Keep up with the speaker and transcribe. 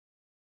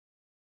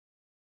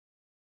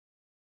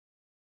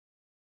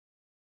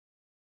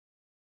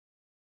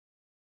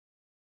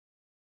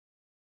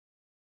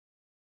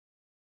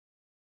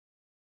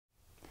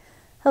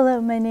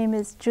Hello, my name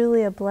is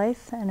Julia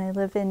Blyth and I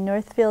live in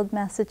Northfield,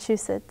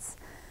 Massachusetts.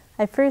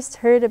 I first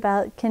heard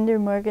about Kinder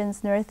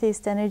Morgan's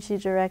Northeast Energy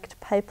Direct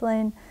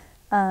pipeline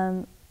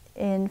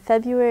in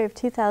February of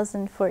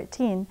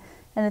 2014,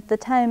 and at the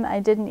time I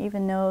didn't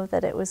even know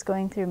that it was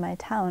going through my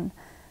town.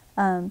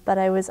 But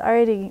I was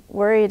already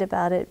worried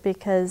about it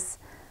because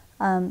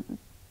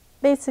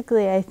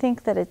basically I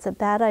think that it's a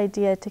bad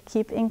idea to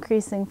keep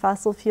increasing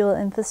fossil fuel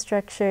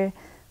infrastructure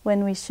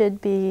when we should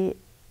be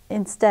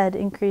instead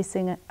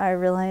increasing our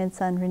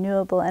reliance on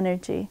renewable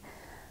energy.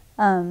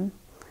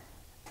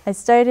 I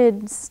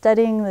started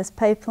studying this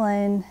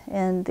pipeline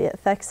and the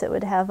effects it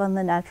would have on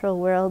the natural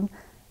world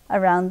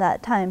around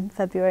that time,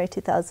 February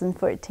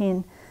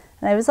 2014.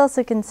 And I was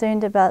also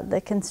concerned about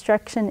the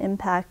construction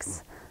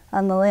impacts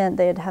on the land.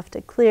 They'd have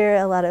to clear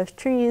a lot of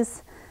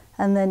trees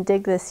and then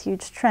dig this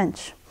huge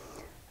trench.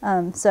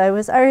 So I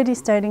was already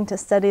starting to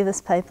study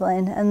this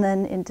pipeline, and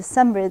then in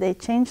December they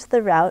changed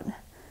the route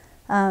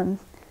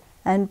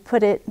and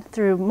put it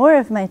through more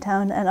of my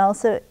town and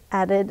also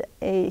added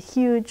a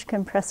huge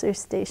compressor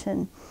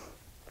station.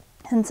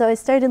 And so I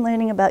started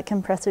learning about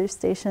compressor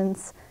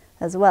stations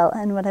as well,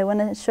 and what I want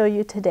to show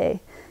you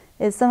today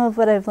is some of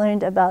what I've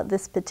learned about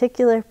this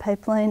particular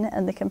pipeline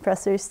and the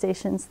compressor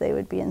stations they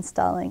would be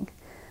installing.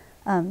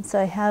 So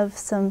I have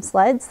some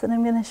slides that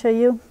I'm going to show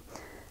you,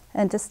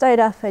 and to start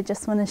off I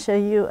just want to show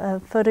you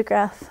a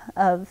photograph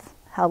of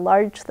how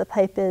large the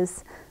pipe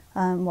is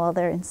while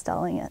they're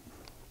installing it.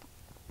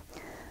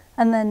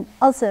 And then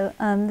also,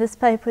 this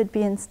pipe would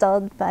be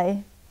installed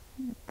by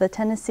the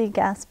Tennessee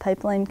Gas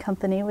Pipeline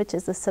Company, which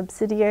is a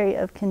subsidiary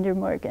of Kinder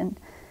Morgan.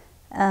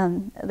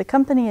 The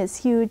company is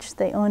huge.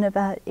 They own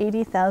about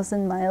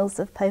 80,000 miles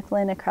of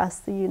pipeline across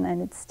the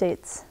United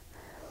States.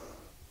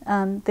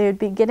 They would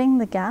be getting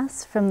the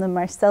gas from the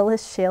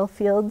Marcellus shale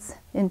fields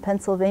in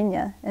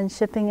Pennsylvania and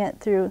shipping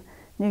it through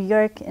New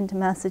York into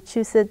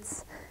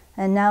Massachusetts,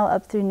 and now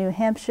up through New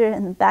Hampshire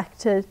and back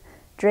to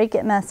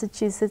Drake,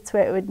 Massachusetts,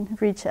 where it would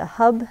reach a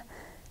hub,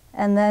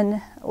 and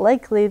then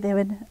likely they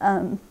would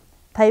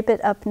pipe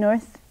it up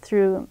north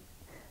through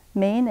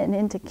Maine and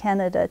into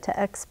Canada to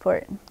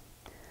export.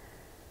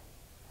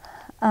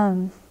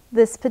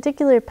 This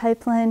particular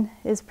pipeline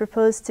is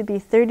proposed to be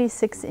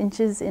 36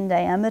 inches in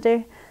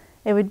diameter.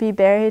 It would be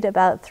buried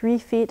about 3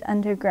 feet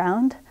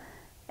underground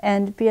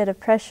and be at a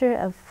pressure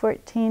of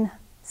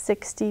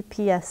 1460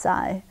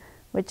 psi,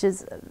 which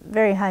is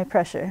very high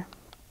pressure.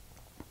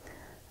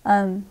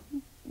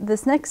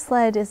 This next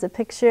slide is a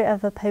picture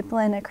of a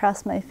pipeline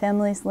across my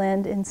family's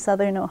land in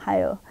southern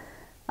Ohio.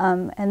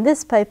 And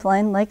this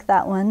pipeline, like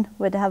that one,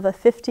 would have a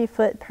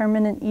 50-foot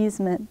permanent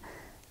easement.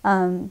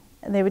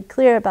 They would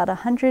clear about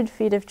 100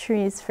 feet of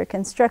trees for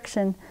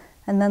construction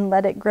and then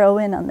let it grow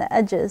in on the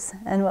edges.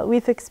 And what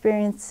we've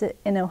experienced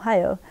in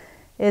Ohio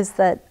is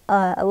that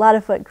a lot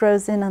of what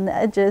grows in on the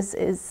edges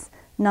is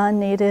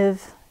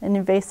non-native and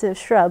invasive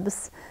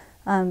shrubs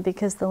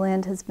because the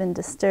land has been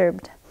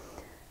disturbed.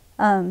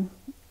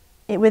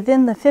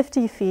 Within the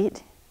 50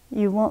 feet,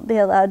 you won't be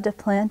allowed to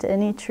plant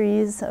any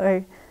trees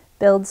or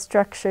build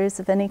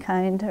structures of any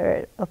kind,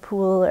 or a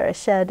pool or a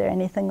shed or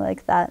anything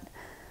like that.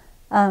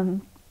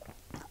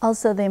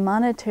 Also, they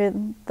monitor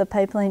the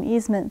pipeline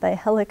easement by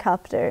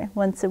helicopter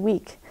once a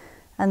week,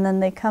 and then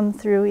they come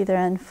through either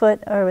on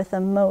foot or with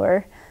a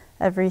mower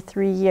every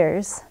 3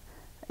 years.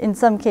 In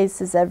some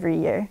cases every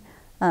year,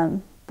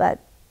 but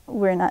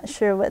we're not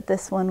sure what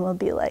this one will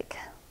be like.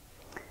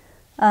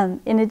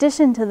 In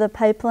addition to the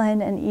pipeline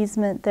and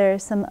easement, there are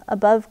some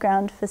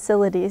above-ground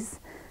facilities.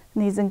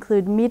 And these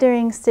include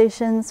metering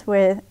stations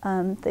where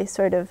they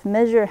sort of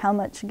measure how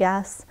much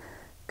gas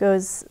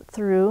goes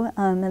through,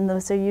 and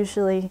those are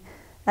usually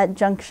at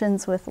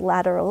junctions with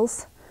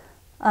laterals.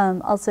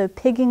 Also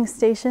pigging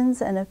stations,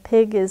 and a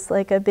pig is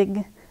like a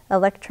big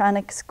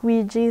electronic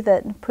squeegee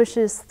that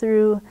pushes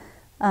through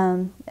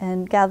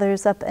and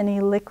gathers up any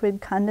liquid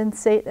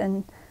condensate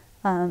and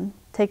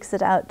takes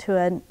it out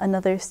to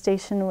another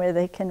station where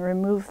they can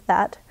remove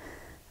that.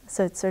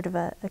 So it's sort of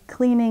a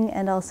cleaning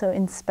and also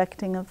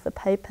inspecting of the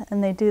pipe,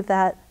 and they do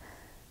that,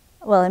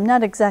 well, I'm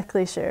not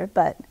exactly sure,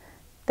 but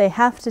they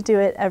have to do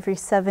it every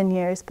 7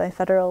 years by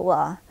federal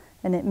law,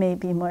 and it may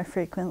be more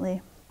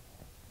frequently.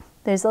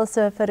 There's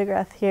also a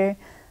photograph here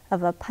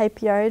of a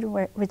pipe yard,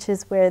 which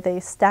is where they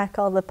stack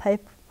all the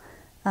pipe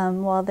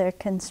while they're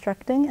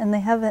constructing, and they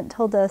haven't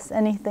told us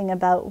anything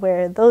about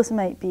where those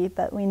might be,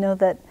 but we know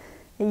that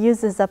it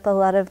uses up a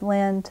lot of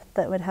land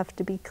that would have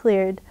to be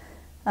cleared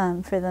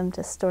for them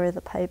to store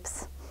the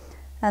pipes.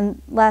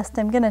 And last,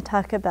 I'm going to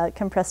talk about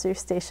compressor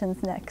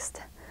stations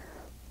next.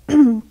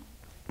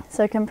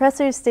 So a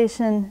compressor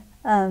station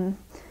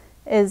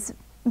is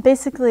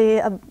basically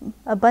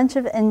a bunch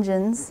of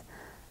engines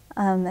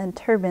and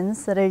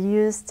turbines that are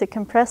used to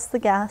compress the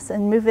gas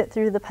and move it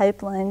through the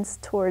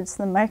pipelines towards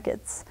the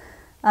markets.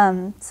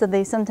 So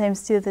they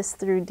sometimes do this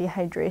through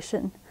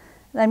dehydration.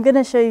 And I'm going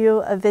to show you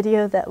a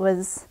video that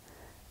was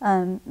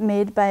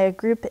made by a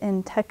group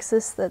in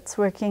Texas that's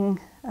working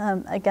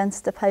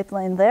against a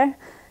pipeline there.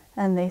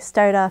 And they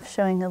start off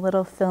showing a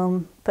little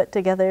film put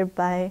together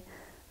by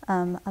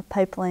a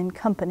pipeline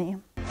company.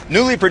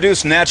 Newly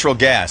produced natural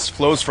gas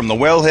flows from the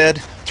wellhead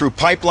through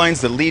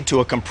pipelines that lead to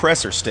a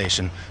compressor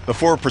station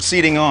before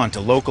proceeding on to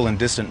local and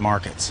distant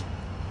markets.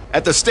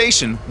 At the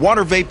station,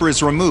 water vapor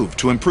is removed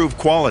to improve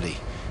quality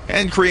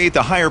and create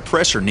the higher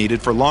pressure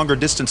needed for longer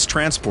distance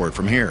transport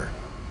from here.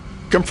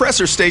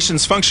 Compressor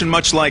stations function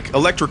much like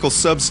electrical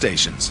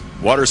substations,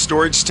 water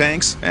storage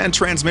tanks, and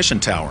transmission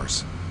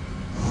towers.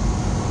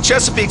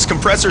 Chesapeake's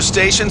compressor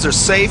stations are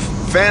safe,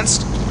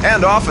 fenced,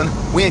 and often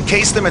we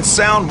encase them in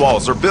sound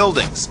walls or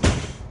buildings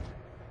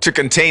to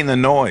contain the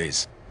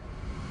noise.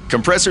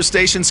 Compressor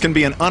stations can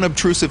be an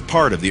unobtrusive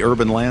part of the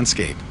urban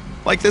landscape,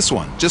 like this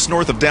one just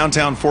north of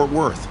downtown Fort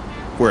Worth,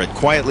 where it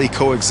quietly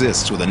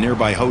coexists with a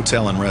nearby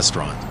hotel and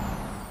restaurant.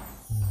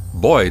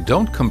 Boy,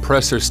 don't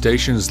compressor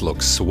stations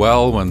look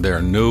swell when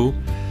they're new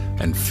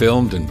and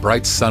filmed in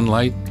bright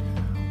sunlight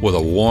with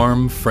a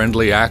warm,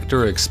 friendly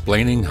actor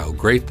explaining how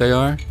great they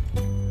are?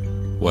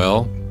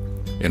 Well,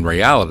 in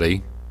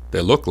reality,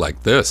 they look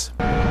like this.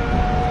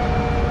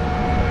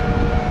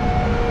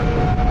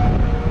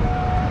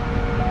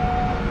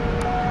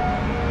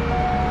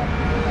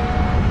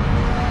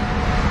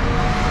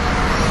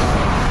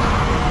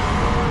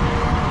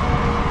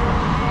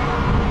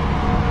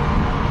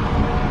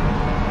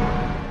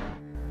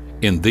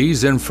 In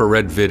these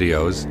infrared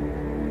videos,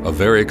 a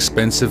very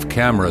expensive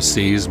camera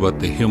sees what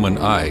the human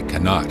eye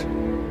cannot.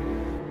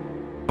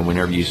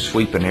 Whenever you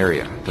sweep an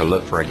area to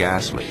look for a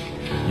gas leak,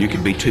 you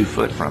could be 2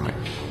 foot from it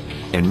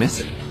and miss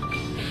it.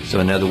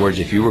 So in other words,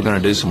 if you were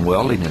going to do some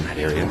welding in that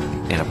area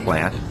in a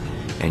plant,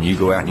 and you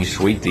go out and you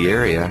sweep the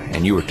area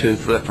and you were 2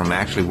 foot from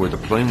actually where the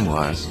plume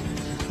was,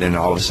 then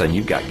all of a sudden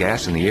you've got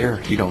gas in the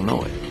air, you don't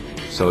know it.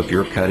 So if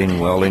you're cutting,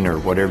 welding, or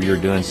whatever you're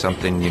doing,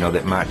 something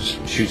that might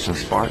shoot some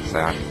sparks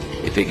out,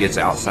 if it gets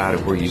outside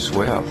of where you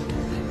swept,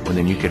 well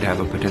then you could have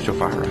a potential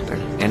fire right there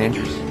and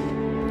injuries.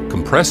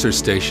 Compressor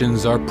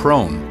stations are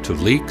prone to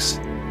leaks,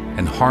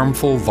 and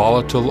harmful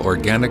volatile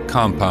organic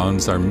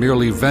compounds are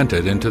merely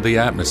vented into the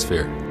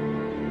atmosphere.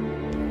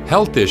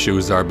 Health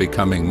issues are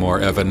becoming more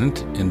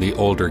evident in the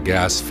older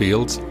gas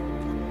fields.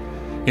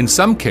 In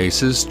some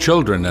cases,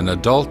 children and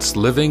adults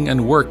living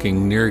and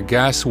working near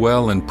gas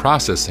well and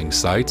processing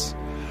sites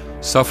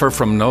suffer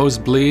from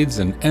nosebleeds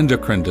and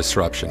endocrine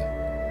disruption.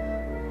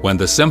 When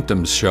the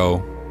symptoms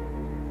show,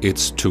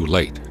 it's too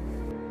late.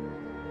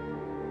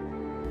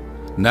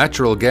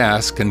 Natural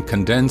gas can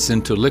condense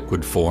into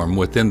liquid form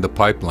within the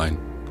pipeline.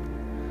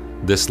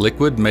 This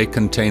liquid may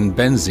contain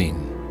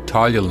benzene,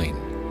 toluene,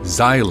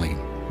 xylene,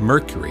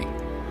 mercury,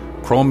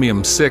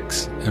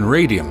 chromium-6, and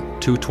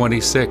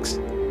radium-226.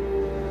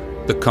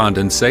 The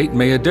condensate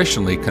may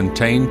additionally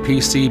contain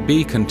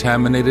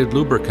PCB-contaminated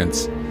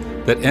lubricants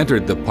that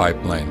entered the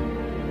pipeline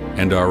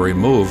and are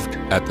removed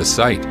at the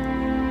site.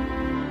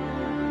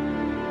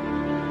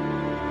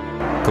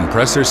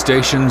 Compressor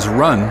stations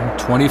run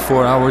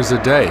 24 hours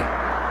a day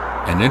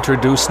and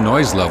introduce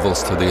noise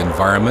levels to the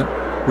environment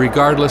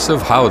regardless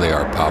of how they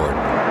are powered.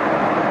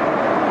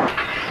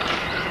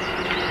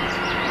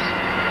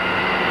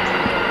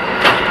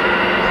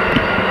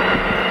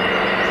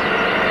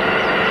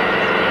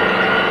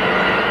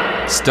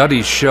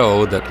 Studies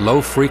show that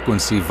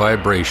low-frequency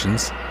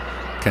vibrations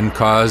can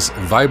cause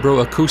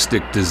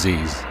vibroacoustic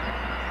disease,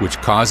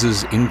 which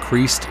causes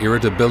increased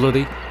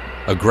irritability,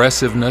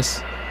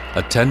 aggressiveness,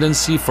 a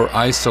tendency for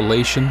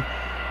isolation,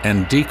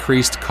 and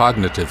decreased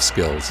cognitive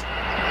skills.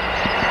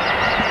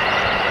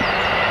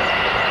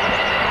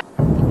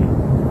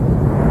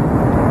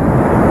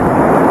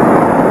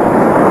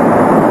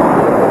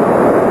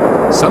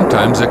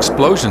 Sometimes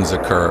explosions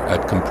occur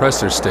at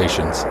compressor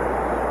stations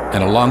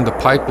and along the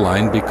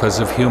pipeline because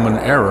of human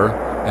error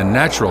and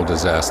natural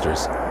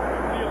disasters.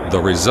 The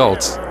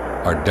results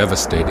are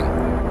devastating.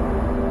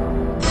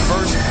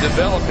 First,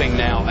 developing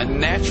now a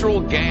natural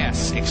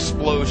gas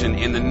explosion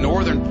in the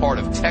northern part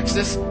of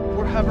Texas.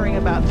 We're hovering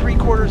about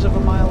 3/4 of a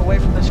mile away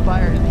from this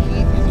fire, and the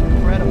heat is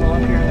incredible up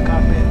here in the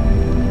cockpit.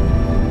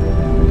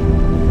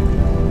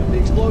 The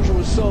explosion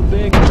was so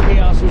big, the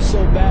chaos was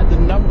so bad, the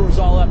numbers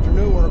all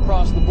afternoon were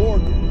across the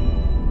board.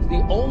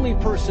 The only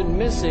person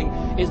missing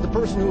is the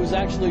person who was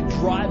actually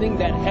driving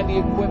that heavy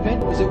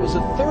equipment. It was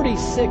a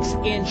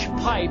 36-inch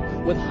pipe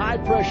with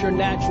high-pressure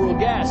natural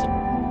gas.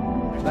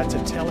 That's a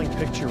telling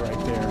picture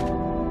right there.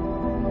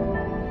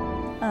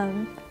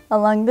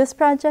 Along this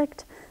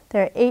project,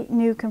 there are 8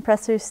 new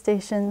compressor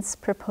stations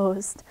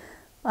proposed.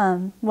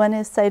 One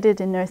is sited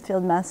in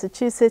Northfield,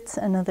 Massachusetts,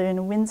 another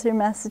in Windsor,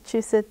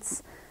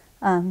 Massachusetts,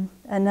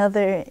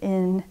 another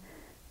in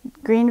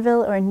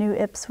Greenville or New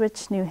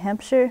Ipswich, New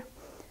Hampshire,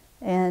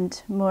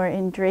 and more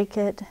in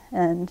Dracut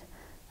and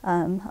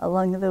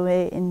along the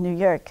way in New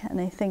York. And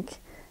I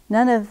think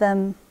none of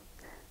them,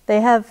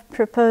 they have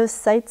proposed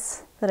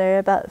sites that are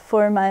about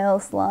 4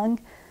 miles long,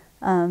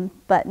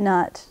 but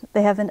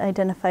they haven't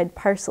identified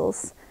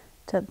parcels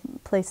to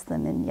place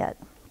them in yet.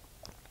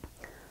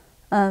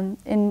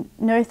 In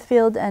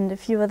Northfield and a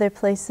few other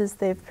places,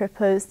 they've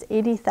proposed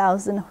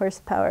 80,000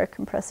 horsepower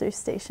compressor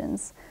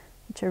stations,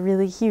 which are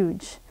really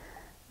huge.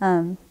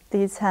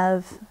 These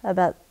have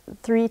about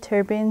 3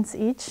 turbines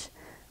each,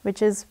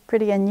 which is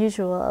pretty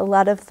unusual. A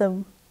lot of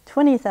the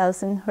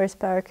 20,000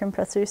 horsepower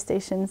compressor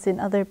stations in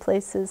other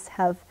places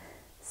have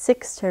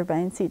 6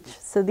 turbines each.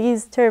 So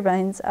these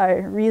turbines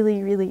are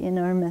really, really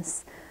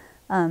enormous.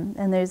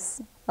 And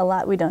there's a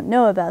lot we don't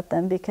know about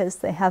them because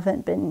they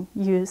haven't been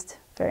used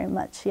very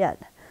much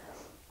yet.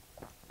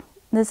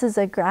 This is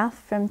a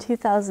graph from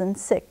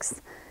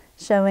 2006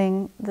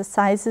 showing the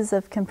sizes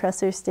of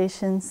compressor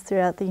stations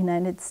throughout the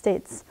United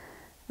States.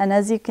 And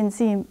as you can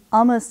see,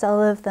 almost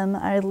all of them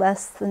are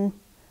less than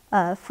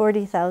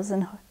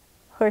 40,000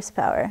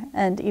 horsepower,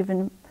 and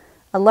even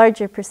a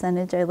larger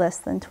percentage are less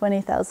than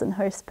 20,000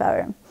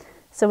 horsepower.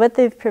 So what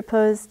they've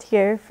proposed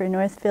here for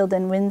Northfield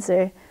and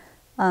Windsor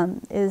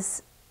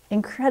is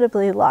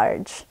incredibly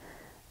large.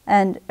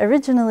 And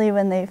originally,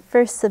 when they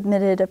first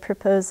submitted a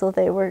proposal,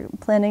 they were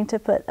planning to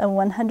put a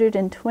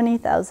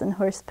 120,000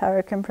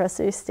 horsepower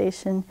compressor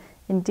station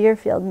in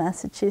Deerfield,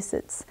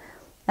 Massachusetts.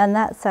 And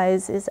that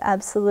size is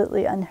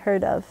absolutely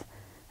unheard of,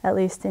 at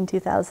least in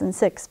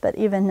 2006. But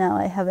even now,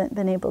 I haven't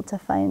been able to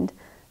find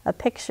a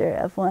picture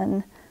of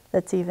one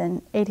that's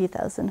even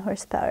 80,000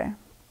 horsepower.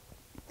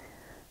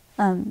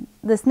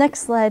 This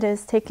next slide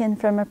is taken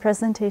from a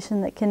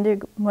presentation that Kinder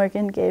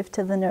Morgan gave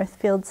to the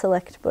Northfield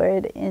Select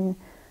Board in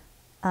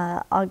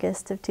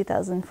August of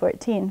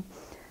 2014.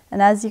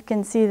 And as you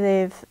can see,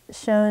 they've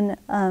shown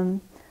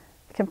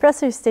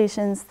compressor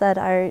stations that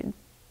are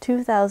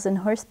 2,000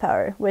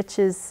 horsepower, which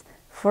is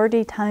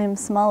 40 times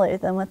smaller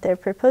than what they're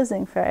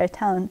proposing for our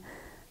town,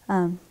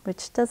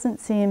 which doesn't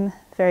seem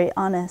very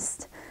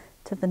honest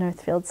to the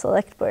Northfield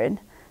Select Board.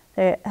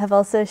 They have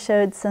also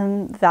showed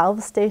some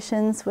valve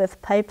stations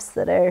with pipes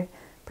that are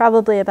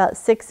probably about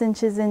 6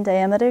 inches in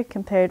diameter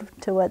compared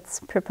to what's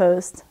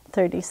proposed,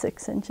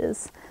 36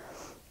 inches.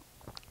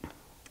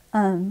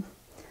 In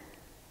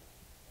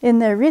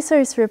their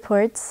resource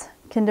reports,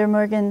 Kinder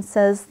Morgan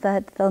says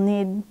that they'll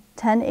need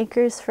 10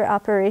 acres for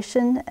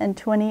operation and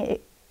 20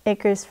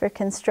 acres for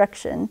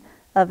construction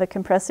of a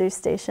compressor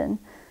station.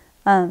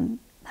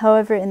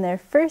 However, in their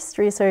first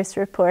resource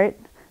report,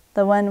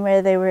 the one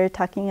where they were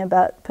talking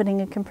about putting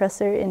a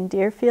compressor in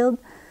Deerfield,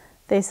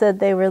 they said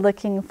they were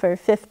looking for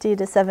 50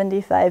 to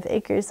 75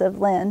 acres of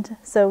land.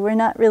 So we're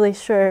not really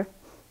sure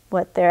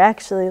what they're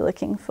actually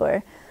looking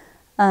for.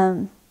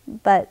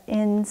 But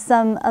in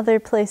some other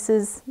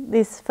places,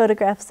 these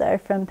photographs are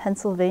from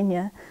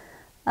Pennsylvania.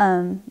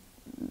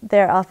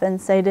 They're often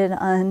cited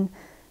on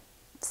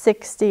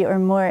 60 or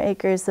more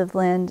acres of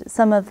land.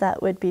 Some of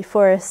that would be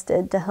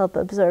forested to help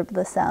absorb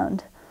the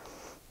sound.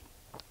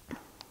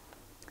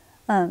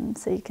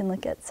 So you can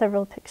look at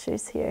several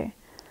pictures here.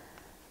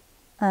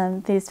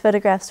 These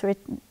photographs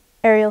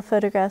aerial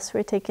photographs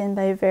were taken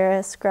by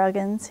Vera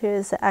Scroggins, who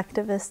is an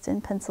activist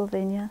in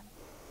Pennsylvania.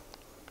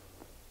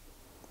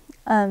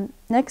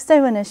 Next, I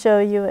want to show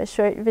you a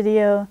short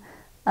video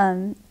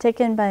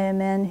taken by a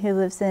man who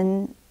lives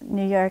in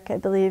New York, I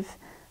believe,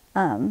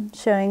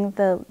 showing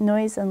the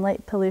noise and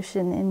light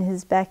pollution in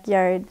his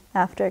backyard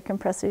after a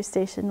compressor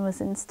station was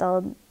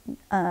installed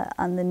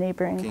on the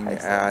neighboring parcel.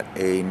 Looking at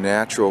a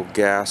natural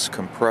gas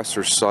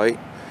compressor site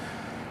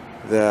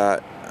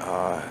that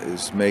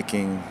is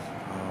making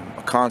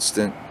a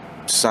constant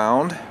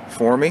sound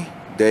for me,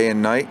 day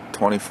and night,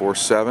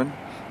 24/7.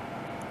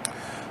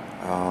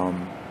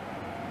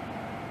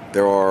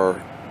 There are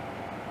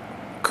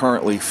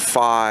currently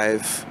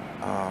 5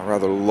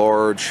 rather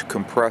large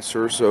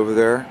compressors over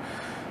there.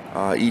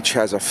 Each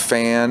has a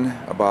fan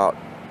about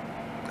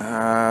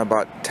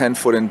 10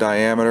 foot in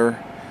diameter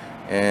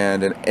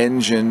and an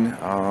engine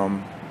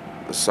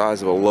the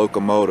size of a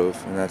locomotive,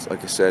 and that's,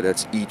 like I said,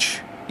 that's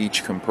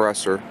each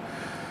compressor.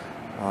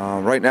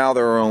 Right now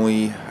there are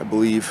only, I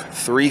believe,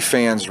 3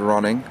 fans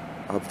running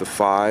of the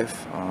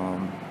 5.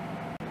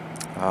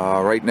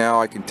 Right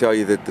now I can tell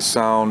you that the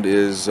sound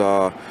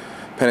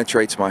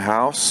penetrates my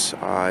house.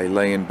 I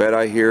lay in bed,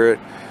 I hear it.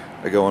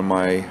 I go in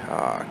my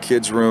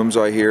kids' rooms,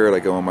 I hear it. I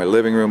go in my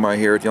living room, I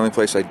hear it. The only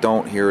place I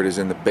don't hear it is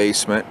in the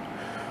basement.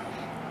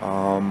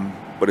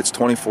 But it's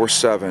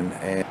 24/7,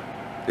 and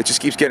it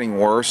just keeps getting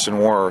worse and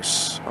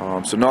worse.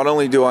 So not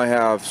only do I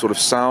have sort of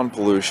sound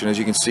pollution, as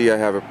you can see, I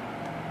have a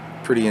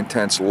pretty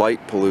intense light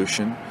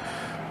pollution.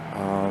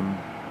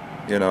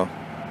 You know,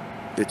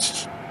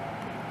 it's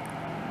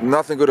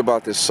nothing good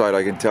about this site,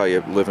 I can tell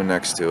you, living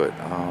next to it.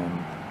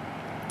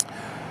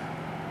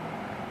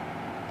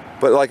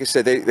 But like I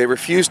said, they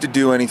refused to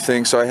do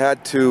anything, so I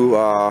had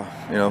to,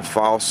 you know,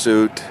 file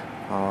suit.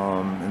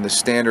 And the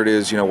standard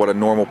is, you know, what a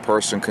normal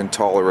person can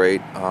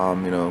tolerate.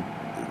 You know,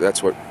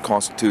 that's what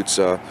constitutes,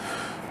 or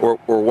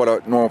what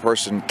a normal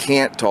person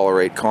can't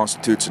tolerate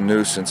constitutes a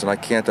nuisance. And I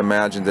can't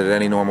imagine that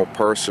any normal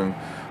person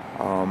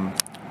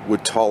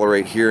would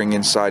tolerate hearing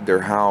inside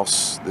their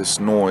house this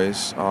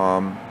noise.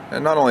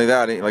 And not only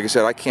that, like I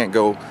said, I can't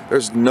go,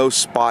 there's no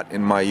spot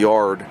in my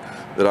yard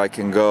that I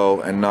can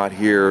go and not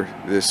hear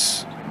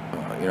this,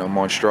 you know,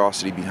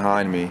 monstrosity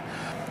behind me.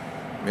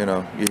 You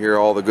know, you hear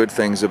all the good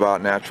things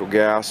about natural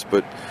gas,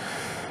 but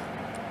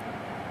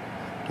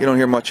you don't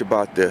hear much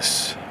about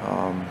this.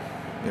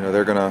 You know,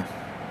 they're gonna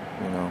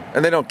you know,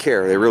 and they don't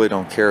care. They really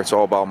don't care. It's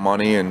all about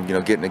money and, you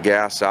know, getting the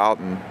gas out,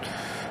 and,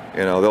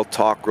 you know, they'll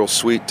talk real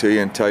sweet to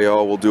you and tell you,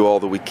 oh, we'll do all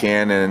that we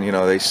can, and, you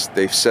know,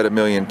 they've said a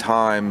million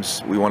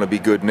times, we want to be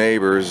good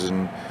neighbors,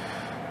 and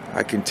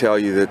I can tell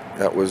you that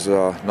that was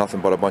nothing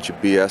but a bunch of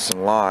BS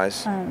and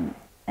lies.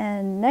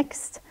 And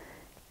next,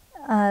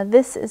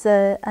 this is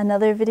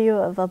another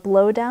video of a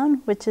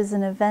blowdown, which is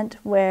an event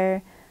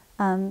where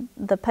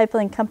the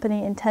pipeline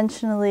company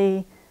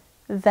intentionally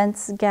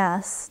vents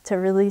gas to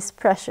release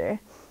pressure.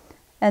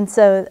 And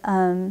so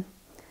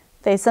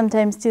they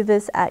sometimes do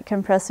this at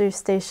compressor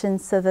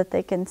stations so that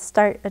they can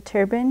start a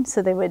turbine.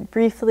 So they would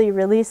briefly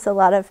release a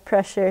lot of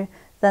pressure,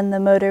 then the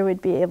motor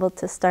would be able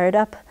to start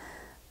up,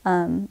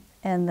 and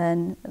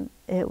then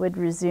it would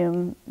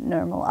resume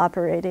normal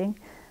operating.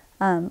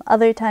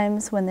 Other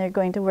times when they're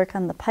going to work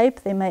on the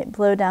pipe, they might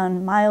blow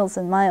down miles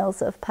and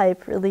miles of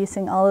pipe,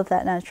 releasing all of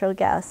that natural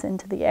gas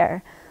into the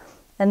air.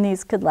 And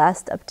these could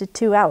last up to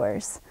 2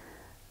 hours.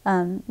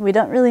 We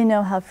don't really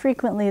know how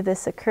frequently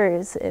this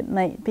occurs. It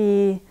might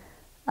be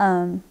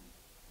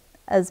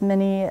as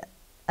many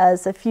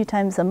as a few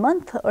times a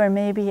month, or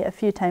maybe a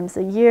few times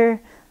a year,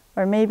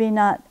 or maybe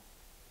not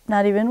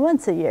even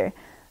once a year.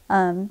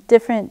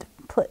 Different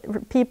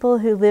people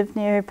who live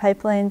near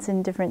pipelines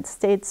in different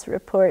states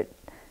report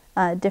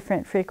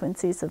different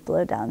frequencies of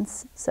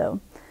blowdowns, so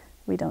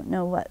we don't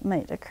know what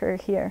might occur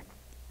here.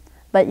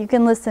 But you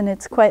can listen,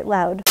 it's quite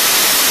loud.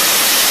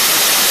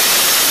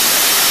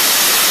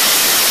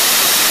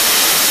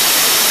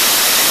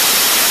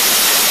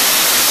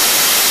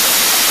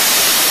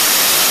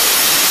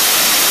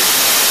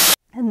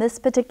 And this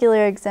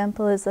particular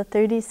example is a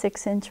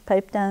 36-inch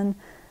pipe down,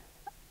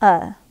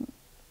 a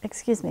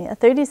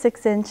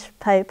 36-inch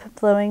pipe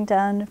blowing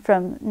down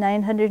from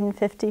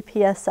 950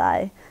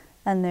 psi,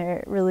 and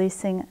they're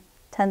releasing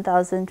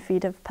 10,000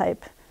 feet of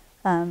pipe,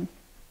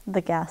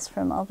 the gas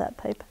from all that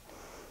pipe.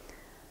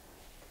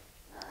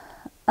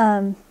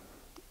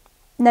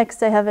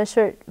 Next, I have a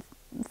short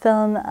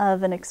film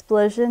of an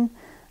explosion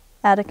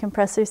at a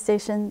compressor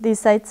station. These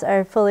sites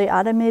are fully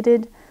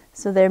automated,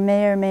 so there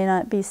may or may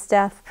not be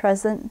staff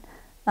present,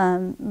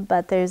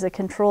 but there's a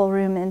control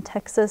room in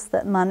Texas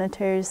that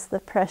monitors the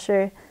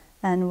pressure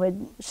and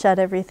would shut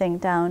everything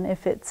down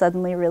if it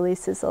suddenly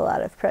releases a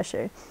lot of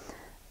pressure.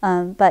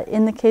 But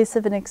in the case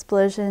of an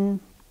explosion,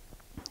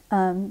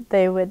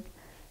 they would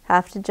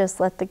have to just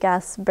let the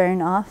gas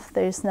burn off.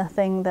 There's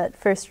nothing that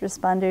first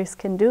responders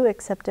can do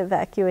except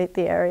evacuate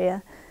the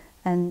area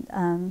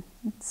and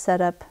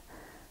set up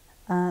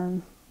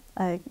a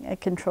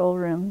control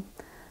room.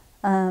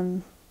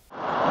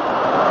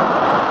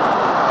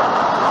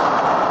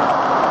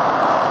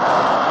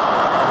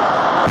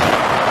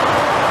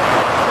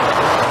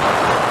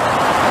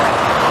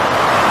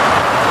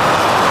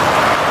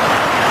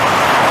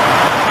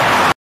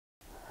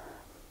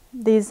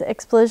 These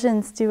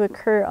explosions do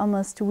occur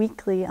almost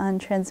weekly on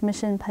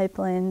transmission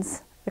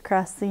pipelines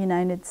across the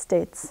United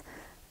States.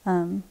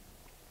 And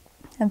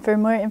for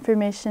more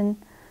information,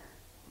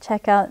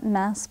 check out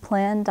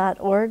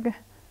massplan.org,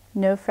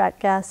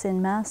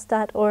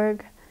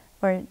 nofratgasinmass.org,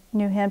 or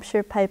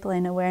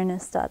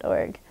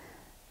newhampshirepipelineawareness.org.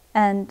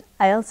 And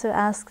I also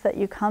ask that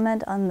you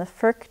comment on the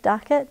FERC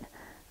docket.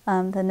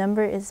 The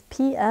number is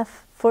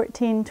PF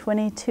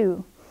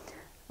 1422.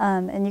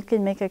 And you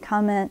can make a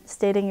comment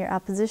stating your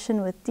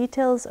opposition with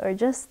details, or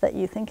just that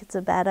you think it's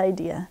a bad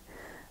idea.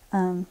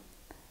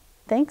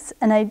 Thanks,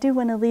 and I do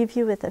want to leave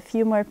you with a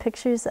few more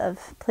pictures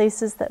of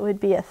places that would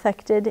be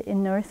affected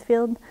in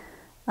Northfield.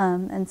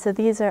 And so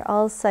these are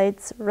all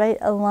sites right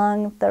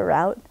along the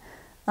route.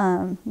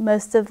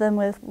 Most of them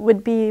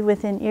would be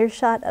within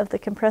earshot of the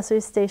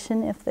compressor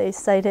station if they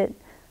site it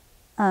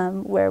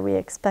where we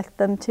expect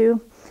them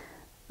to.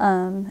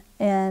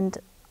 And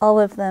all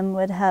of them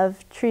would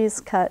have trees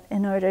cut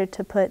in order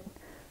to put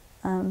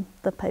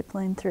the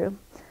pipeline through.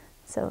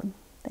 So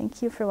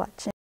thank you for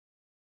watching.